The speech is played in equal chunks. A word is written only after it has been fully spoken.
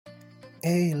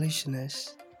Hey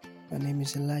listeners, my name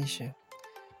is Elisha,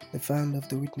 the founder of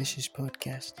the Witnesses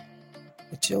podcast.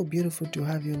 It's so beautiful to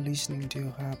have you listening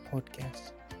to our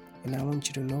podcast, and I want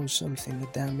you to know something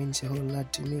that means a whole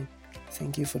lot to me.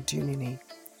 Thank you for tuning in.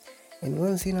 And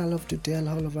one thing I love to tell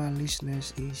all of our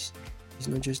listeners is it's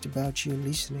not just about you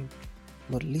listening,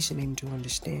 but listening to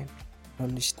understand.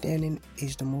 Understanding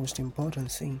is the most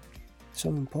important thing, so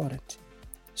important.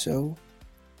 So,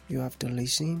 you have to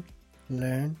listen,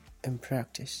 learn, and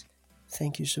practice.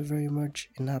 Thank you so very much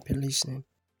and happy listening.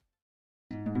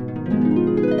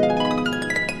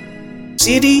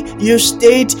 City, your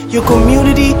state, your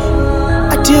community,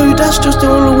 I tell you that's just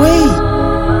the only way.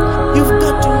 You've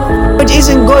got to know it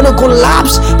isn't going to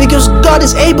collapse because God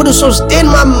is able to sustain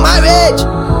my marriage.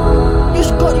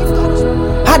 You've got to.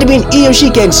 Had it been he or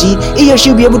she can see, he or she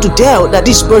will be able to tell that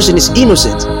this person is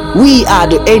innocent. We are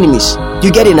the enemies.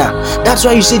 You get it now? That's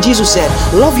why you see Jesus said,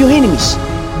 love your enemies.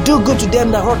 Do good to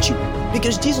them that hurt you.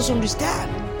 Because Jesus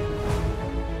understands.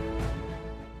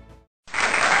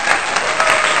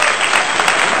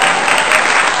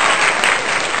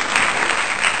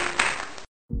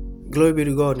 Glory be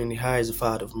to God in the highest, the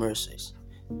Father of mercies.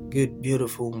 Good,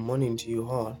 beautiful morning to you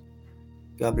all.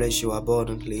 God bless you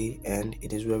abundantly, and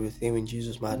it is well with you in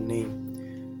Jesus' mighty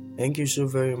name. Thank you so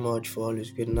very much for always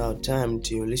getting out time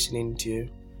to listening to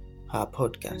our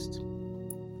podcast.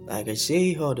 Like I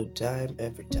say all the time,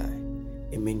 every time,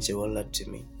 it means a whole lot to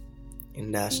me.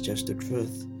 And that's just the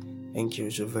truth. Thank you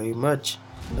so very much.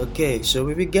 Okay, so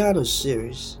we began a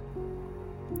series,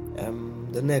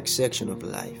 the next section of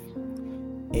life.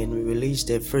 And we released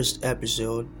the first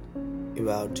episode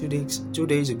about 2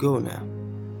 days ago now.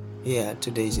 Yeah,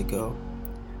 2 days ago.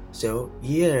 So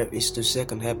here is the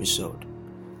second episode,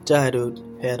 titled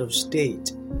Head of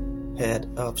State. Head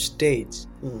of State.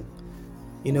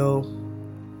 You know,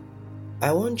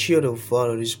 I want you to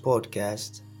follow this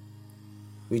podcast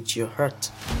with your heart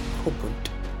opened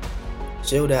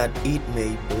so that it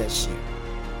may bless you.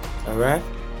 Alright?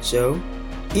 So,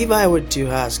 if I were to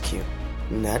ask you,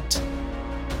 Nat,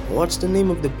 what's the name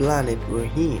of the planet we're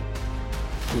in?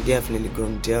 You're definitely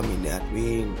going to tell me that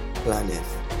we're in planet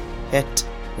Earth,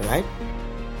 right?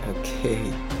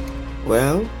 Okay.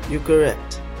 Well, you're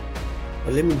correct.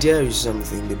 But let me tell you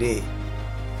something today.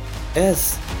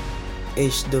 Earth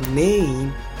is the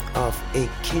name of a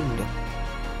kingdom.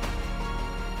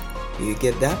 You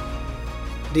get that?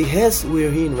 The earth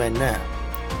we're in right now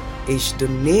is the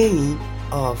name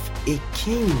of a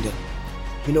kingdom.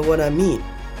 You know what I mean?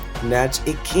 That's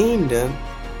a kingdom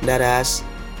that has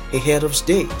a head of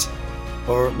state,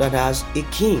 or that has a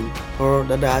king, or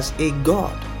that has a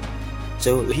god.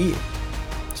 So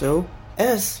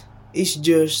earth is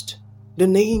just the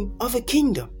name of a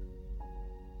kingdom.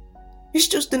 It's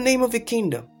just the name of a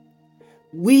kingdom.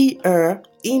 We are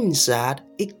inside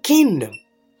a kingdom.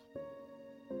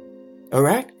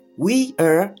 Alright? We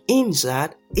are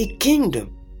inside a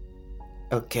kingdom.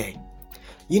 Okay.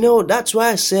 You know, that's why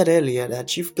I said earlier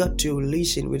that you've got to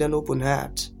listen with an open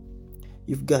heart.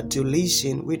 You've got to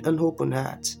listen with an open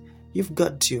heart. You've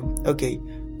got to. Okay,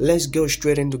 let's go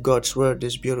straight into God's word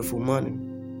this beautiful morning.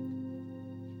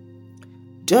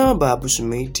 Turn Bibles to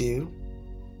me to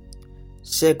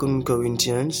 2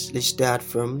 Corinthians. Let's start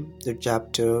from the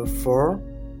chapter 4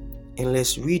 and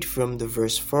let's read from the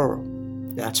verse 4.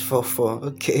 That's 4.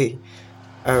 Okay.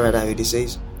 Alright, it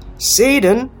says,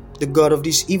 Satan, the god of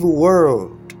this evil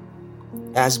world,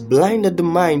 has blinded the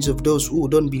minds of those who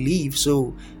don't believe,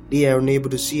 so they are unable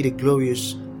to see the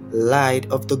glorious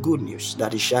light of the good news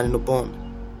that is shining upon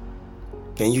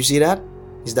them. Can you see that?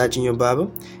 Is that in your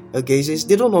Bible? Okay, it says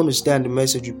they don't understand the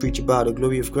message you preach about the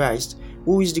glory of Christ,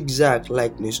 who is the exact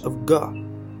likeness of God.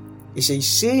 It says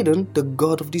Satan, the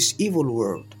god of this evil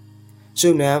world.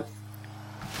 So now,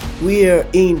 we are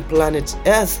in planet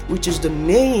Earth, which is the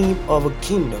name of a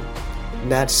kingdom.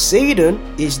 That Satan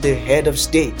is the head of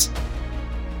state.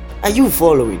 Are you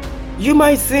following? You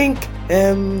might think,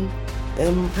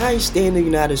 I stay in the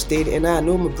United States and I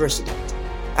know my president.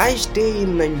 I stay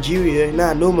in Nigeria and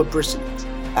I know my president.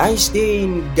 I stay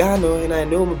in Ghana and I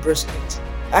know my president.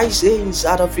 I stay in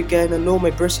South Africa and I know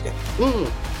my president.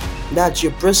 That's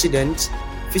your president,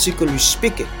 physically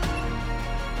speaking.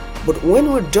 But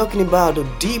when we're talking about the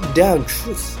deep down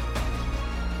truth,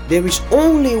 there is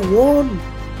only one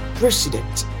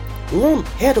president, one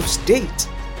head of state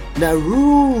that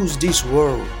rules this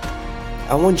world.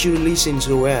 I want you to listen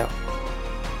so well.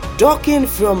 Talking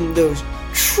from the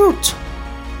truth,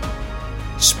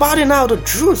 spouting out the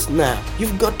truth now,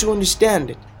 you've got to understand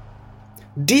it.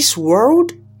 This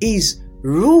world is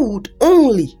ruled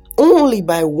only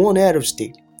by one head of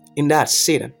state, and that's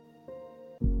Satan.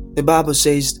 The Bible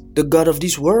says the God of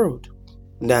this world.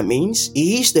 That means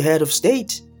he is the head of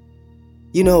state.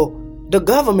 You know, the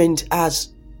government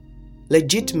has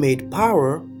legitimate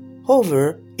power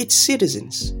over its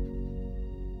citizens.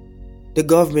 The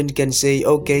government can say,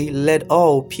 okay, let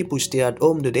all people stay at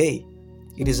home today.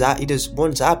 It is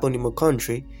once happened in my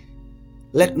country.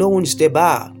 Let no one step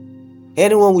out.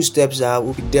 Anyone who steps out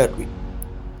will be dealt with.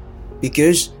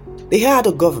 Because they are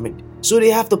the government. So they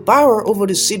have the power over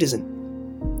the citizen.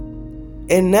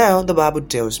 And now the Bible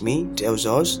tells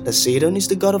us that Satan is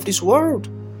the God of this world.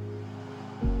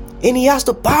 And he has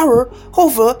the power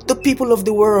over the people of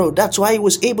the world. That's why he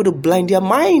was able to blind their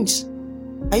minds.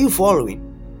 Are you following?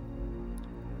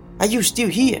 Are you still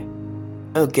here?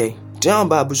 Okay, turn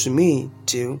Bibles with me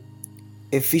to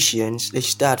Ephesians. Let's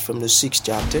start from the 6th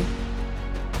chapter.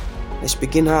 Let's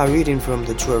begin our reading from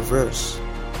the 12th verse.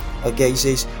 Okay, it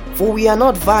says, "For we are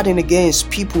not fighting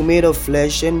against people made of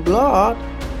flesh and blood."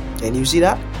 Can you see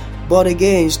that? "But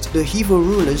against the evil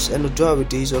rulers and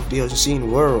authorities of the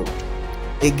unseen world,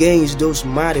 against those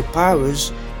mighty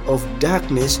powers of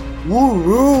darkness who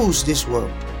rules this world,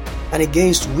 and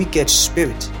against wicked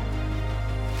spirits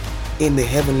in the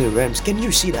heavenly realms." Can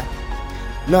you see that?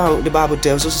 Now the Bible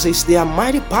tells us, it says, there are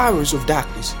mighty powers of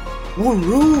darkness who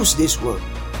rules this world.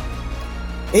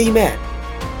 Amen.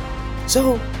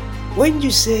 So when you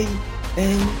say,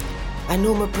 I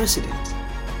know my president,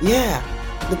 yeah,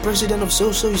 the president of so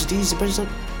is this, the president,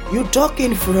 you're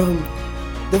talking from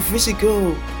the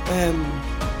physical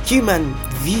human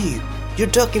view. You're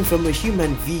talking from a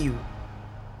human view.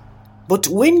 But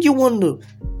when you want to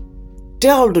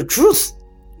tell the truth,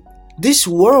 this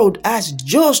world has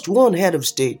just one head of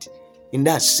state, and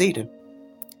that's Satan.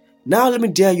 Now let me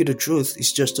tell you the truth.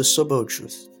 It's just a sober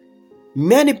truth.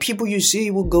 Many people you see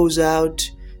who goes out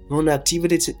on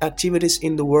activities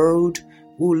in the world,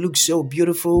 who look so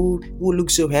beautiful, who look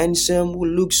so handsome, who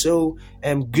look so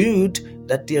good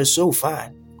that they are so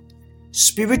fine.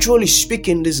 Spiritually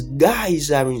speaking, these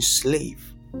guys are enslaved.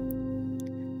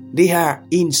 They are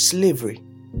in slavery.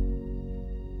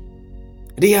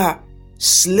 They are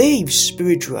slaves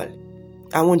spiritually.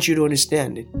 I want you to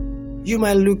understand it. You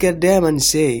might look at them and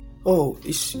say, oh,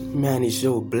 this man is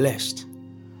so blessed.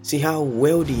 See how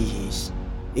wealthy he is.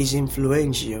 He's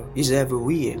influential. He's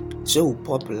everywhere. So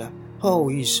popular. Oh,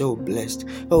 he's so blessed.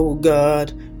 Oh,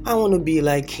 God, I want to be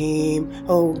like him.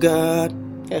 Oh, God.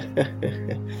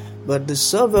 But the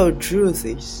sober truth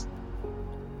is,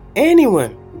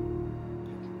 anyone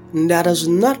that has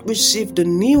not received the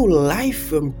new life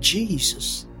from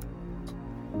Jesus,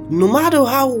 no matter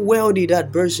how wealthy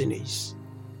that person is,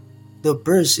 the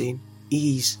person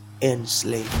is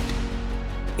enslaved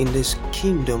in this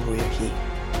kingdom we're in.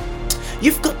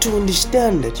 You've got to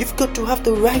understand that. You've got to have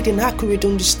the right and accurate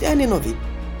understanding of it.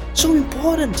 So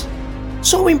important.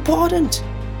 So important.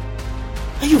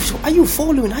 Are you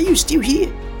following? Are you still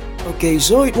here? Okay,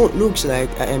 so it won't look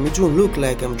like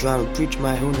I'm trying to preach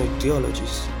my own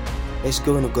ideologies. Let's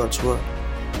go into God's word.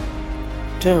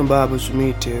 Turn Bibles with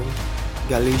me to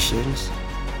Galatians.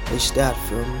 Let's start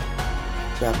from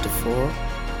chapter 4.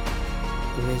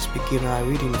 And let's begin our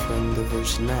reading from the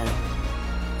verse 9.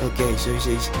 Okay, so it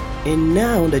says, "And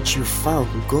now that you found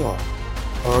God,"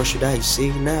 or should I say,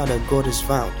 now that God is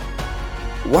found,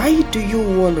 "why do you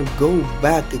want to go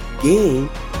back again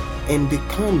and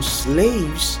become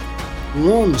slaves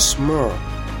once more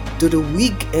to the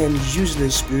weak and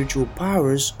useless spiritual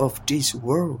powers of this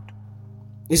world?"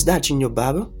 Is that in your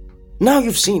Bible? Now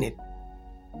you've seen it.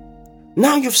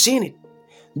 Now you've seen it.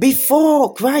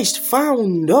 Before Christ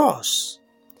found us,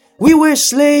 we were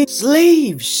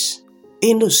slaves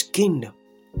in this kingdom.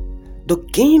 The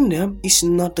kingdom is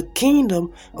not the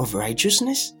kingdom of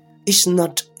righteousness. It's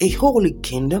not a holy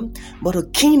kingdom, but a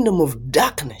kingdom of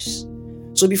darkness.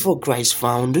 So before Christ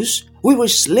found us, we were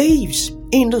slaves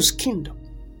in this kingdom.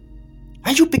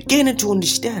 Are you beginning to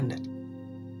understand that?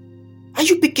 Are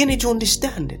you beginning to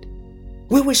understand it?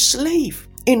 We were slaves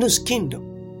in this kingdom.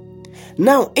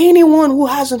 Now, anyone who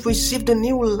hasn't received a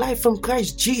new life from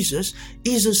Christ Jesus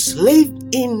is a slave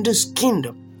in this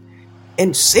kingdom.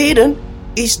 And Satan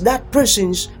is that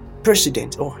person's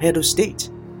president or head of state.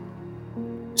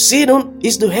 Satan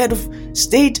is the head of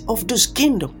state of this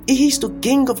kingdom. He is the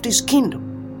king of this kingdom.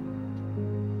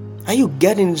 Are you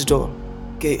getting it all?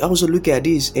 Okay, also look at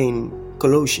this in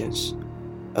Colossians.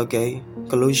 Okay,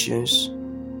 Colossians,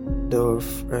 the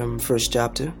first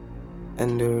chapter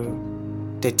and the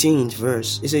 13th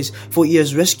verse. It says, "For he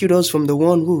has rescued us from the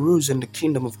one who rules in the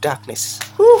kingdom of darkness."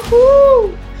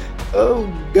 Woo-hoo! Oh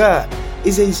God.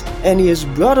 It says, "And he has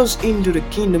brought us into the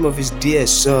kingdom of his dear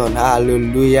son."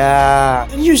 Hallelujah.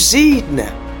 Can you see it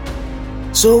now?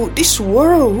 So this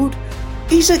world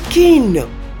is a kingdom,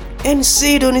 and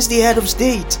Satan is the head of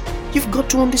state. You've got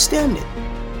to understand it.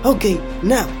 Okay,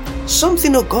 now,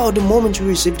 something occurred the moment you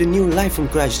received a new life from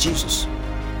Christ Jesus.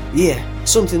 Yeah,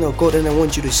 something occurred, and I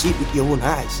want you to see it with your own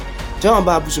eyes. Turn our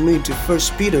Bibles with me to 1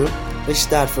 Peter. Let's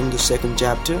start from the 2nd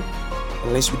chapter.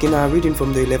 And let's begin our reading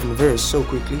from the 11th verse so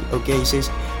quickly. Okay, it says,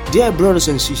 "Dear brothers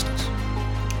and sisters,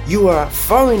 you are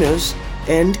foreigners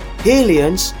and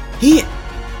aliens here.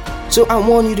 So I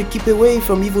want you to keep away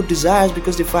from evil desires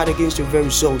because they fight against your very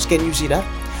souls." Can you see that?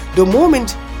 The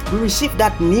moment we receive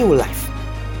that new life,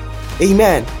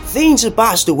 amen, things have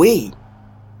passed away.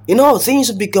 All things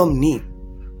have become new.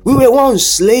 We were once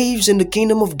slaves in the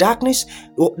kingdom of darkness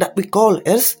that we call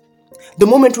earth. The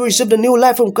moment we receive the new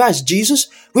life from Christ Jesus,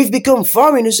 we've become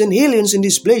foreigners and aliens in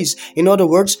this place. In other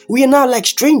words, we are now like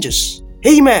strangers.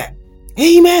 Amen.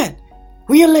 Amen.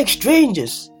 We are like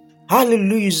strangers.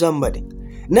 Hallelujah, somebody.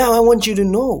 Now I want you to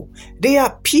know, there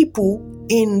are people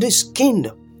in this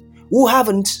kingdom who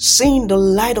haven't seen the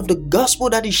light of the gospel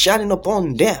that is shining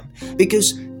upon them,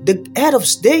 because the head of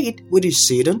state, which is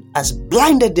Satan, has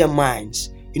blinded their minds.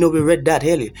 We read that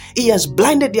earlier. He has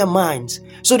blinded their minds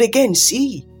so they can't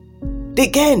see. They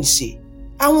can't see.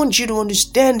 I want you to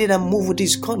understand it and move with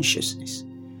this consciousness.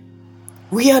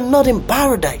 We are not in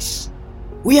paradise.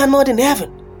 We are not in heaven.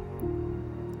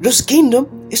 This kingdom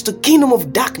is the kingdom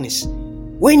of darkness.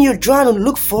 When you're trying to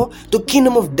look for the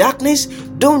kingdom of darkness,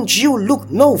 don't you look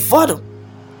no further.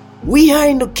 We are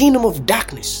in the kingdom of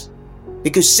darkness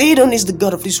because Satan is the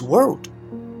god of this world.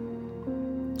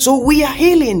 So we are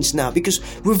aliens now because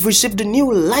we've received a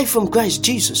new life from Christ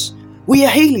Jesus. We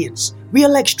are aliens. We are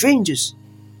like strangers.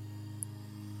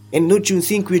 And don't you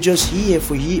think we're just here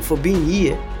for being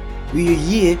here? We are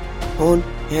here on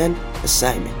an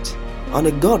assignment, on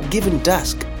a God-given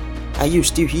task. Are you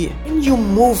still here? When you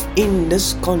move in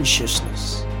this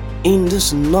consciousness, in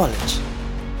this knowledge,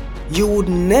 you would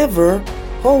never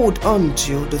hold on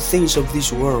to the things of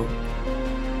this world.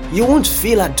 You won't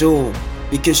feel at home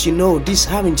because you know this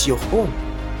isn't your home.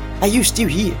 Are you still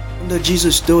here? And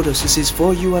Jesus told us, He says,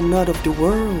 "For you are not of the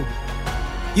world.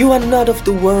 You are not of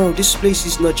the world. This place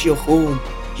is not your home.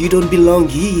 You don't belong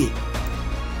here."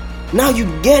 Now you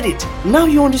get it. Now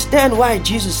you understand why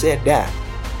Jesus said that.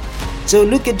 So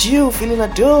look at you feeling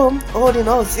at home, holding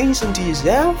all things unto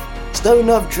yourself, storing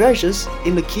up treasures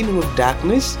in the kingdom of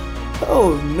darkness.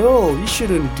 Oh no, you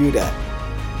shouldn't do that.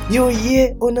 You're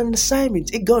here on an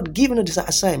assignment, a God-given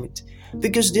assignment,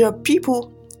 because there are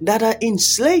people that are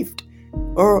enslaved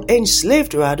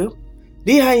rather.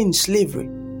 They are in slavery.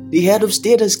 The head of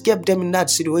state has kept them in that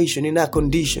situation, in that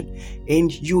condition,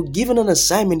 and you're given an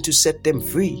assignment to set them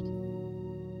free.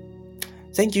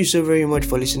 Thank you so very much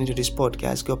for listening to this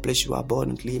podcast. God bless you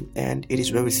abundantly, and it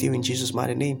is well with you in Jesus'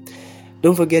 mighty name.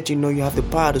 Don't forget, you have the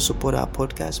power to support our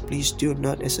podcast. Please do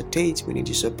not hesitate. We need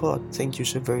your support. Thank you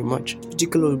so very much. This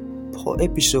particular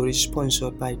episode is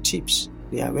sponsored by Tips,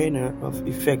 the arena of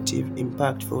effective,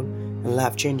 impactful, and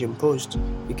life-changing posts.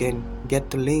 You can get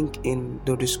the link in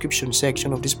the description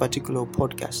section of this particular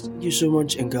podcast. Thank you so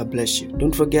much, and God bless you.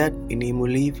 Don't forget, in Him we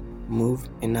live, move,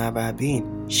 and have our being.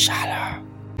 Shalom.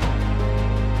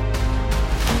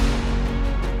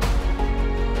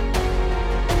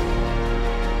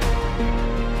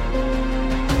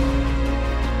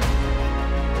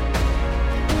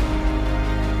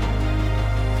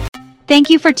 Thank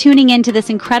you for tuning in to this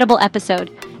incredible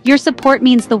episode. Your support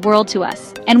means the world to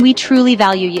us, and we truly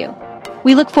value you.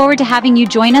 We look forward to having you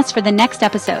join us for the next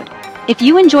episode. If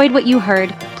you enjoyed what you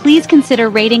heard, please consider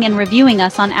rating and reviewing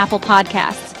us on Apple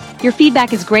Podcasts. Your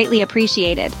feedback is greatly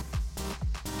appreciated.